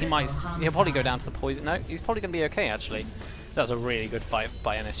he'll probably go down to the poison. No, he's probably going to be okay actually. That was a really good fight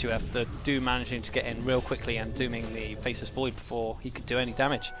by NSUF. The Doom managing to get in real quickly and dooming the Faceless Void before he could do any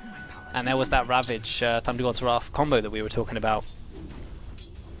damage. And there was that Ravage Thunder God's Wrath combo that we were talking about.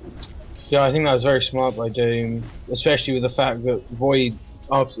 Yeah, I think that was very smart by Doom, especially with the fact that Void,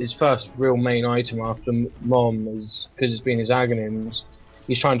 after his first real main item after Mom, is because it's been his Aghanims,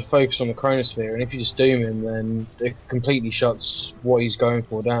 he's trying to focus on the Chronosphere, and if you just Doom him, then it completely shuts what he's going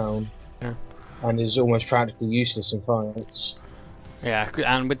for down. Yeah. And is almost practically useless in fights. Yeah,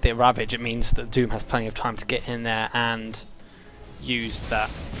 and with the Ravage, it means that Doom has plenty of time to get in there and use that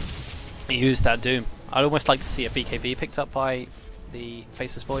Doom. I'd almost like to see a BKB picked up by the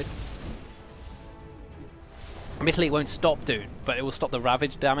Faceless Void. Admittedly, it won't stop Doom, but it will stop the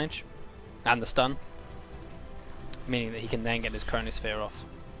Ravage damage. And the stun. Meaning that he can then get his Chronosphere off.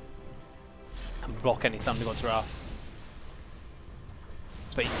 And block any Thunder God's Wrath.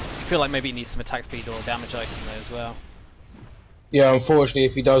 But you feel like maybe he needs some attack speed or damage item there as well. Yeah, unfortunately,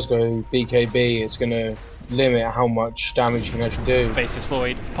 if he does go BKB, it's going to limit how much damage he can actually do. Faceless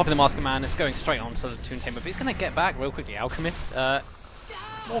Void, popping the Mask of Madness, going straight on to the Toon Tamer, but he's going to get back real quickly. Alchemist,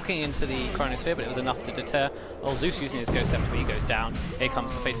 walking into the Chronosphere, but it was enough to deter. Old Zeus using his Ghost Scepter, but he goes down. Here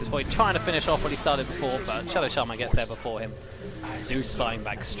comes the Faceless Void, trying to finish off what he started before, but Shadow Shaman gets there before him. Zeus flying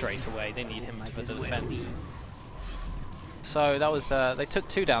back straight away. They need him for the defense. So that was, they took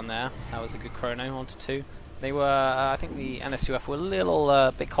 2 down there. That was a good chrono, onto 2. They were, I think the NSUF were a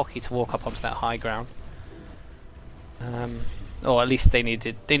little bit cocky to walk up onto that high ground. Or at least they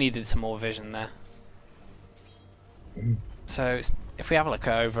needed some more vision there. So if we have a look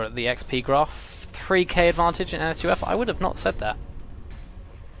over at the XP graph, 3k advantage in NSUF, I would have not said that.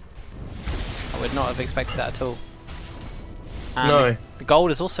 I would not have expected that at all. And no. The gold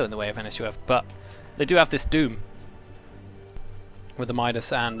is also in the way of NSUF, but they do have this Doom with the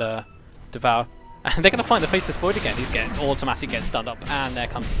Midas and Devour. And they're going to find the Faceless Void again. He's getting automatically gets stunned up, and there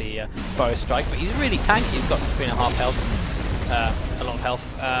comes the Burrow Strike. But he's really tanky. He's got 3.5 health, a lot of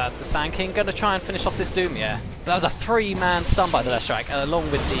health. The Sand King going to try and finish off this Doom. Yeah, that was a 3-man stun by the Leshrac, along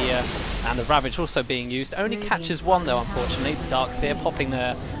with the and the Ravage also being used. Only catches 1 though, unfortunately. The Darkseer popping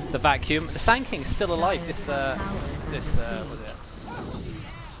the vacuum. The Sand King is still alive. This what was it?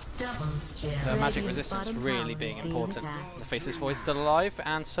 Magic resistance really being important. The Faceless Void still alive,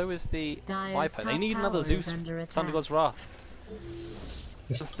 and so is the Viper. They need another Zeus Thunder God's Wrath.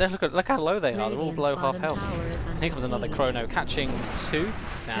 Look how low they are. They're all below half health. And here comes another Chrono catching 2.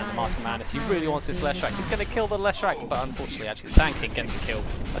 And the Mask of Madness. He really wants this Leshrac. He's going to kill the Leshrac, but unfortunately, actually, the Sand King gets the kill.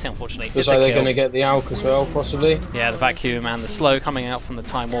 I say unfortunately. Looks like they're going to get the Alk as well, possibly. Yeah, the vacuum and the slow coming out from the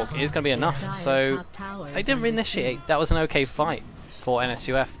Time Walk is going to be enough. So if they didn't reinitiate, that was an okay fight for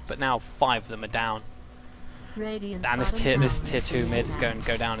NSUF, but now 5 of them are down. And this tier 2 mid is going to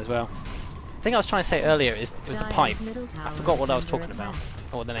go down as well. The thing I was trying to say earlier is it was the pipe. I forgot what I was talking about,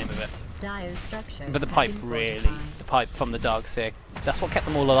 or the name of it. But the pipe really, the pipe from the Darkseer, that's what kept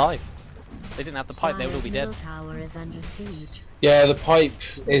them all alive. If they didn't have the pipe, they would all be dead. Yeah, the pipe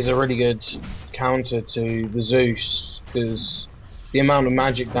is a really good counter to the Zeus, because the amount of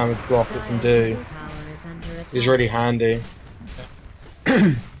magic damage block it can do is really handy.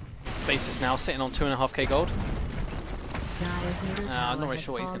 Basis now sitting on 2.5k gold. I'm not really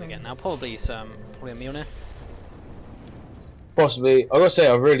sure what he's going to get now. Probably a Mjolnir. Possibly. I gotta say,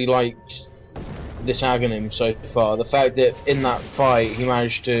 I really liked this Aghanim so far. The fact that in that fight he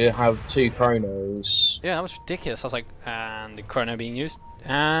managed to have 2 Chronos. Yeah, that was ridiculous. I was like, and the Chrono being used,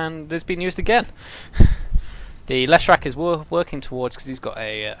 and it's being used again. The Leshrac is working towards, because he's got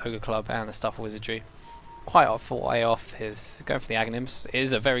a Ogre Club and a Stuff of Wizardry. Quite off, way off his going for the Aghanims. It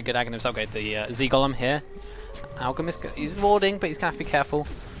is a very good Aghanims upgrade. The Z Golem here. Alchemist, he's warding, but he's going to have to be careful.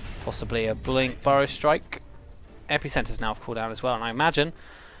 Possibly a Blink Burrow Strike. Epicenter's now off cooldown as well, and I imagine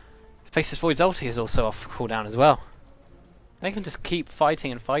Faceless Void's ulti is also off cooldown as well. They can just keep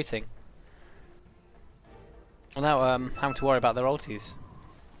fighting and fighting without having to worry about their ultis.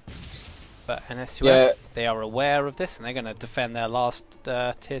 But NSUF, yeah, they are aware of this, and they're going to defend their last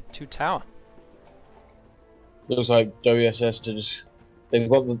tier 2 tower. Looks like WSS to just they've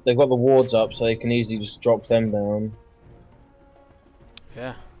got the wards up, so they can easily just drop them down.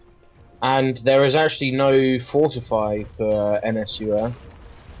 Yeah. And there is actually no fortify for NSUF.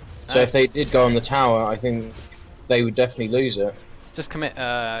 So if they did go on the tower, I think they would definitely lose it. Just commit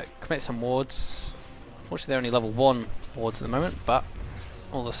some wards. Unfortunately, they're only level 1 wards at the moment, but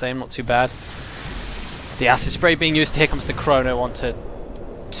all the same, not too bad. The acid spray being used. Here comes the Chrono onto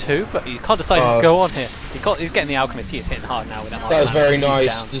 2, but he can't decide to go on here. He's getting the Alchemist. He is hitting hard now with that. That was very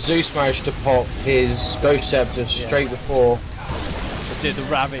nice. The Zeus managed to pop his Ghost Scepter straight before. The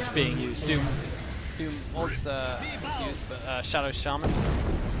Ravage being used. Doom was used, but Shadow Shaman,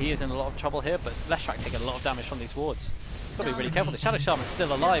 he is in a lot of trouble here. But Leshrac taking a lot of damage from these wards. He's got to be really careful. The Shadow Shaman's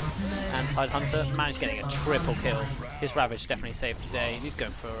still alive, and Tidehunter managed getting a triple kill. His Ravage definitely saved the day. He's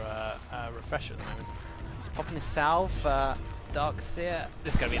going for a refresher at the moment. He's popping his salve. Darkseer.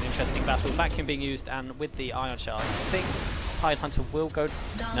 This is going to be an interesting battle. Vacuum being used, and with the Ion Shard, I think Tidehunter will go.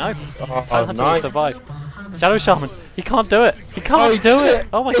 No, Tidehunter will survive. Shadow Shaman, he can't do it. He can't do it.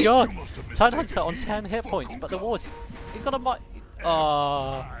 Oh my god. Tidehunter on 10 hit points, but the wards. He's got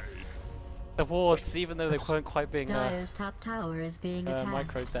a the wards, even though they weren't quite being top tower is being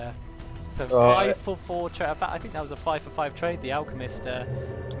microed there. So 5 for 4 trade. In fact, I think that was a 5 for 5 trade. The Alchemist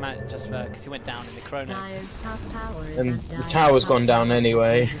just because he went down in the Chrono. Top tower and the tower's gone down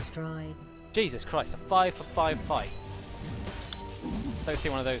anyway. Jesus Christ, a 5 for 5 fight. Don't see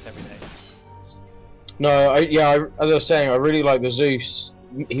one of those every day. No, as I was saying, I really like the Zeus.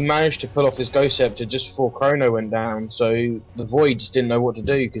 He managed to pull off his Ghost Scepter just before Chrono went down, so the Void just didn't know what to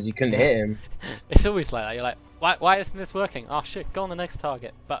do because he couldn't hit him. It's always like that. You're like, why isn't this working? Oh shit, go on the next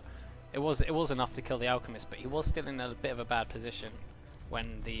target. But it was enough to kill the Alchemist, but he was still in a bit of a bad position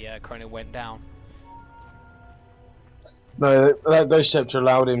when the Chrono went down. No, that Ghost Scepter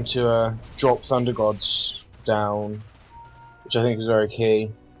allowed him to drop Thunder Gods down, which I think was very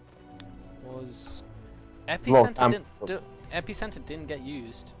key. Was Epicenter didn't get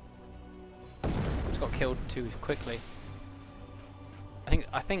used. It's got killed too quickly.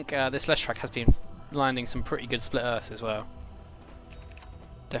 I think this Leshrac has been landing some pretty good split earths as well.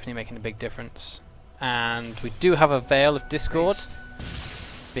 Definitely making a big difference. And we do have a Veil of Discord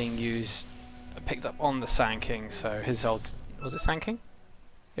being used, picked up on the Sand King. So his old, was it Sand King?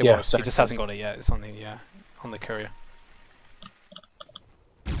 It was. He just hasn't got it yet. It's on the courier.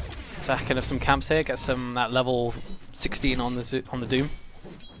 Stacking of some camps here. Get some that level 16 on the Doom.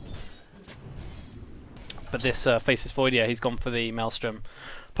 But this Faceless Void, yeah, he's gone for the Maelstrom,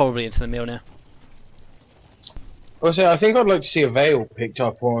 probably into the Mjolnir. Also, I think I'd like to see a Veil picked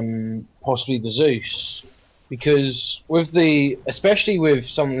up on possibly the Zeus, because with especially with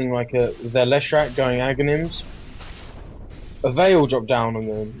something like their Leshrac going Aghanims, a Veil drop down on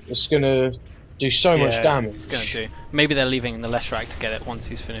them. It's gonna do so much damage. It's gonna do. Maybe they're leaving the Leshrac to get it once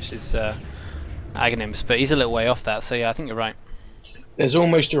he's finished his Aghanims, but he's a little way off that. So yeah, I think you're right. There's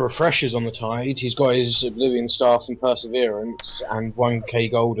almost a refreshers on the Tide. He's got his Oblivion Staff and Perseverance and 1k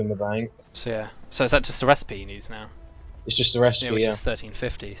gold in the bank. So yeah. So is that just the recipe he needs now? It's just the recipe, yeah. Which is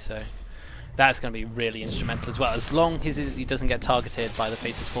 1350. So that's going to be really instrumental as well. As long as he doesn't get targeted by the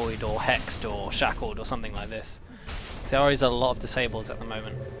Faceless Void or Hexed or Shackled or something like this. There are a lot of disables at the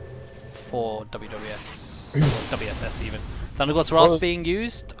moment for WWS, or WSS even. Thunder God's Wrath being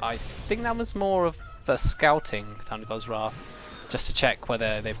used. I think that was more of a scouting Thunder God's Wrath, just to check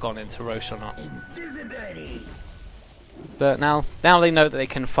whether they've gone into Roche or not. But now they know that they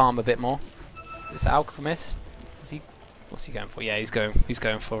can farm a bit more. This Alchemist, what's he going for? Yeah, he's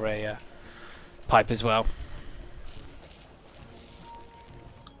going for a pipe as well.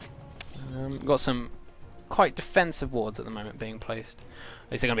 Got some quite defensive wards at the moment being placed.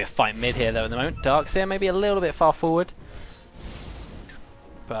 At least they're going to be a fight mid here though at the moment. Darkseer maybe a little bit far forward.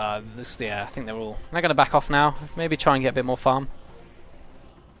 But yeah, I think they're going to back off now. Maybe try and get a bit more farm.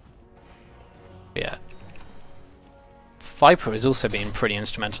 Yeah. Viper has also been pretty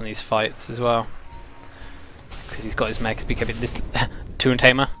instrumental in these fights as well. Because he's got his mechs becoming this Toon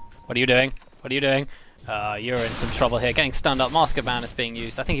Tamer. What are you doing? What are you doing? You're in some trouble here. Getting stunned up. Mask of Madness being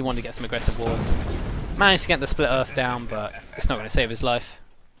used. I think he wanted to get some aggressive wards. Managed to get the Split Earth down, but it's not going to save his life.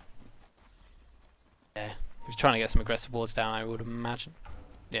 Yeah, he was trying to get some aggressive wards down, I would imagine.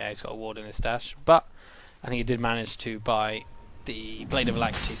 Yeah, he's got a ward in his stash, but I think he did manage to buy the Blade of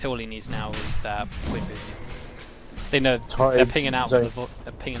Alacrity, so all he needs now is that Wind Boost. They know they're pinging out for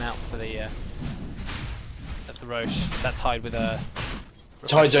the at the Roche. Is that tied with a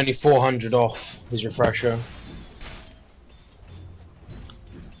Tide's only 400 off his refresher.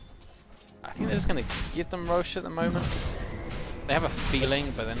 I think they're just going to give them Roche at the moment. They have a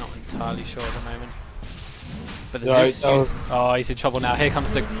feeling, but they're not entirely sure at the moment. But the Zeus, oh, he's in trouble now. Here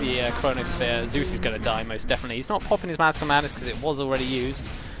comes the Chronosphere. Zeus is going to die most definitely. He's not popping his Mask of Madness because it was already used.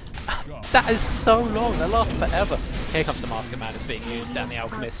 That is so long. That lasts forever. Here comes the Mask of Madness being used, and the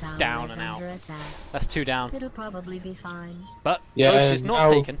Alchemist down and out. That's 2 down. It'll probably be fine. But Roche is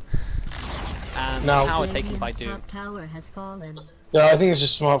not taken. And the tower taken by Doom. Tower has fallen. Yeah, I think it's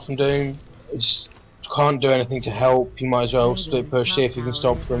just smart from Doom. It's can't do anything to help. You might as well split push, see if you can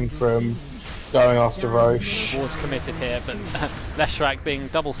stop them from going after Roche. Ward's committed here, but Leshrac being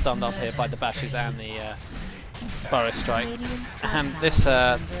double stunned up here by the bashes and the Burrow Strike. And this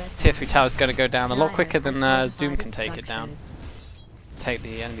tier 3 tower is going to go down a lot quicker than Doom can take it down. Take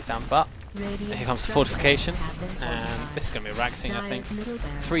the enemies down, but here comes the fortification, and this is going to be a Raxing, I think.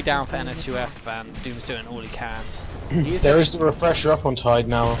 3 down for NSUF, and Doom's doing all he can. There is the refresher up on Tide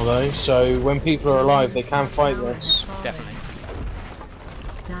now, though, so when people are alive, they can fight this. Definitely.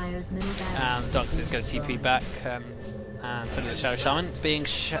 And Dux is going to TP back, and so does the Shadow Shaman.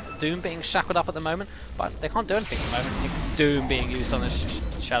 Doom being shackled up at the moment, but they can't do anything at the moment. Doom being used on the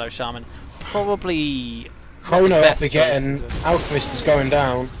Shadow Shaman. Probably Chrono up again, Alchemist is going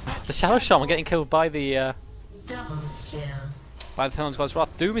down. The Shadow Shaman getting killed by the Thunder God's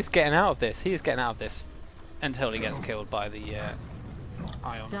Wrath. Doom is getting out of this. He is getting out of this until he gets killed by the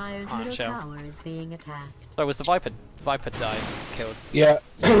Iron Shell. Tower is being attacked. So was the Viper killed? Yeah.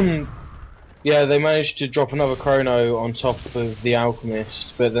 Yeah, they managed to drop another Chrono on top of the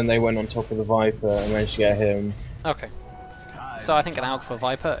Alchemist, but then they went on top of the Viper and managed to get him. Okay. So I think an Alpha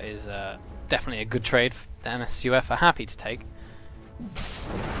Viper is definitely a good trade. The NSUF are happy to take.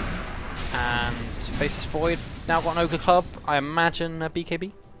 And Faces Void now got an Ogre Club. I imagine a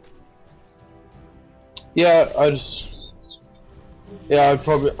BKB. Yeah, I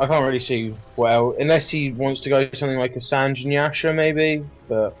can't really see well, unless he wants to go something like a Sanj and Yasha maybe,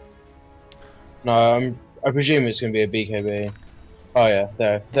 but no, I presume it's going to be a BKB. Oh yeah,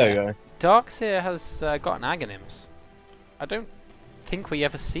 there we go. Darkseer has got an Aghanims. I don't think we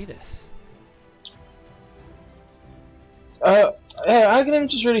ever see this. Yeah,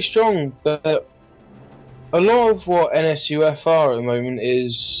 Aghanims is really strong, but a lot of what NSUF are at the moment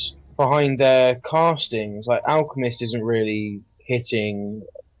is behind their castings. Like Alchemist isn't really hitting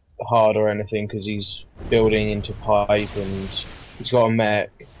hard or anything because he's building into pipe and he's got a mech.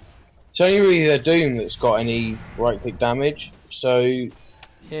 It's only really their Doom that's got any right-click damage. So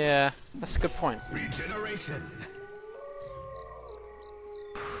yeah, that's a good point. Regeneration.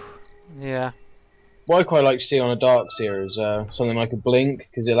 Yeah. what I quite like to see on a Darkseer is something like a blink,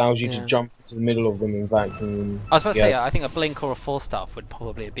 because it allows you to jump into the middle of them and vacuum. I was about to say, I think a blink or a 4-staff would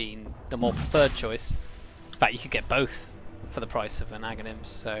probably have been the more preferred choice. In fact, you could get both for the price of an Aghanims,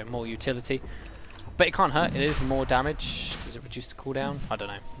 so more utility. But it can't hurt, it is more damage. Does it reduce the cooldown? I don't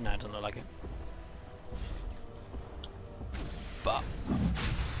know. No, it doesn't look like it. But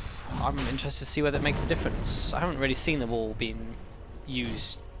I'm interested to see whether it makes a difference. I haven't really seen the wall being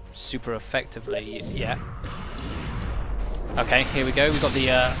used super effectively yet. Okay, here we go. We've got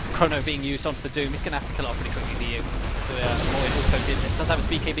the Chrono being used onto the Doom. He's going to have to kill it off really quickly. Moid also does have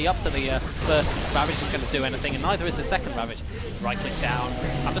his BKB up, so the first Ravage isn't going to do anything, and neither is the second Ravage. Right click down.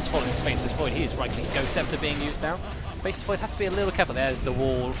 I'm just following his Faceless Void. He is right click Ghost Scepter being used now. Faceless Void has to be a little careful. There's the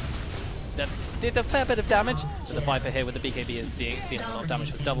wall. That did a fair bit of damage, but the Viper here with the BKB is dealing a lot of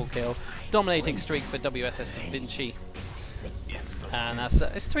damage with double kill. Dominating streak for WSS Da Vinci. And that's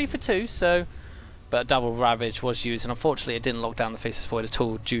it's 3 for 2, so but double Ravage was used, and unfortunately it didn't lock down the Faceless Void at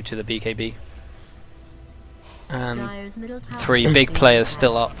all due to the BKB. And 3 big players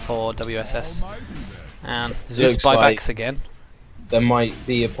still up for WSS. And Zeus buybacks again. There might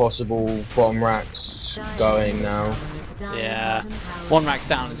be a possible bottom racks going now. Yeah, 1 racks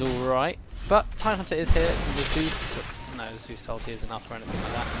down is alright, but the Time Hunter is here. The Zeus, no, Zeus ulti isn't up or anything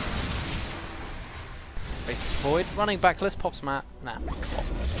like that. Faceless Void running backless, pops mat,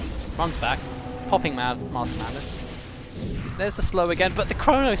 runs back, popping Mask Madness. There's the slow again, but the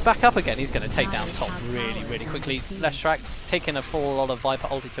Chrono's back up again. He's going to take down top really quickly. Leshrac taking a full lot of Viper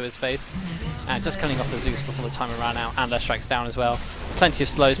ulti to his face, and just killing off the Zeus before the timer ran out, and Leshrac's down as well. Plenty of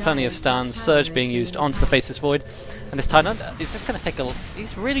slows, plenty of stuns, Surge being used onto the Faceless Void, and this Titan is just going to take a...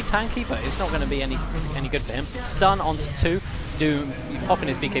 He's really tanky, but it's not going to be any good for him. Stun onto 2, Doom popping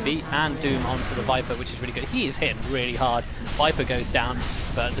his BKB, and Doom onto the Viper, which is really good. He is hitting really hard. Viper goes down,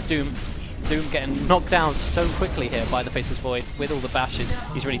 but the Doom getting knocked down so quickly here by the Faceless Void with all the bashes.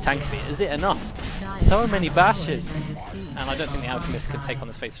 He's really tanky. Is it enough? So many bashes. And I don't think the Alchemist can take on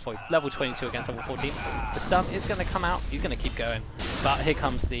this Faceless Void. Level 22 against level 14. The stun is going to come out. He's going to keep going. But here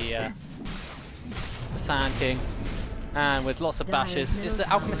comes the Sand King. And with lots of bashes. Is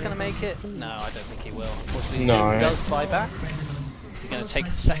the Alchemist going to make it? No, I don't think he will. Unfortunately, Doom does buy back. He's going to take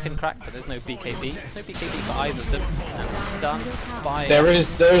a second crack, but there's no BKB. There's no BKB for either of them. And stunned by... There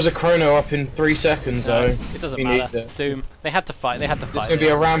is a Chrono up in 3 seconds though. It doesn't matter. Doom. They had to fight. They had to fight. There's going to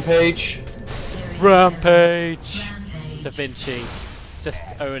be a Rampage. Rampage! Da Vinci. Just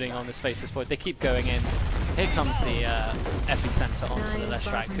owning on this Faceless Void. They keep going in. Here comes the epicenter onto the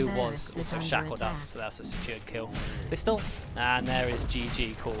Leshrac, who was also shackled up, so that's a secured kill. They still... And there is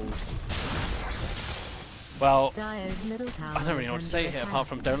GG called. Well, I don't really know what to say here apart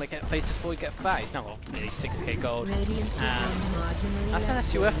from don't let Faceless Void get fat. He's now got nearly 6k gold. And that's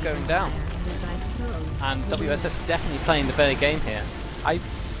NSUF going down. And WSS definitely playing the better game here. I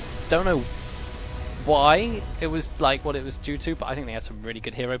don't know why it was like what it was due to, but I think they had some really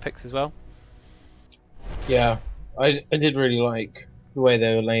good hero picks as well. Yeah, I did really like the way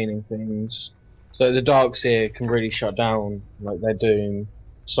they were laning things. So the Darkseer can really shut down like their Doom,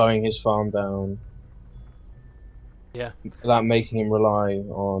 slowing his farm down. Yeah. Without making him rely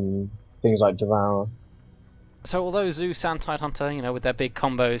on things like Devour. So although Zeus and Tidehunter, you know, with their big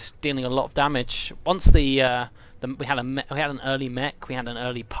combos, dealing a lot of damage, once we had an early mech, we had an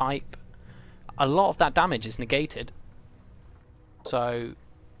early pipe, a lot of that damage is negated. So,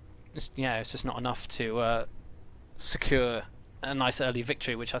 it's just not enough to secure a nice early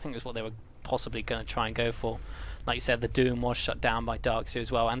victory, which I think is what they were possibly going to try and go for. Like you said, the Doom was shut down by Darkseer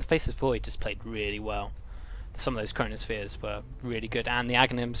as well, and the Faceless Void just played really well. Some of those Chronospheres were really good, and the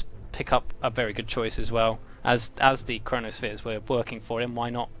Aghanims pick up a very good choice as well. As the Chronospheres were working for him, why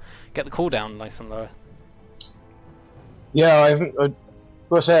not get the cooldown nice and lower? Yeah, I've got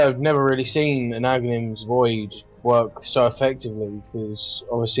to say I've never really seen an Aghanim's Void work so effectively, because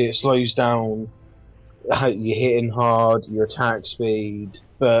obviously it slows down you're hitting hard, your attack speed,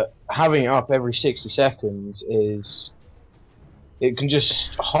 but having it up every 60 seconds it can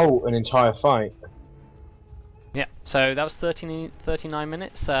just halt an entire fight. Yeah, so that was 39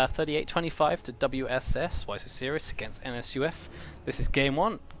 minutes, 38-25 to WSS, Wise Osiris against NSUF. This is game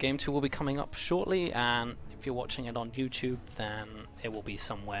 1. Game 2 will be coming up shortly, and if you're watching it on YouTube, then it will be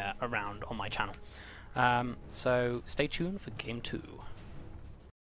somewhere around on my channel. So stay tuned for game 2.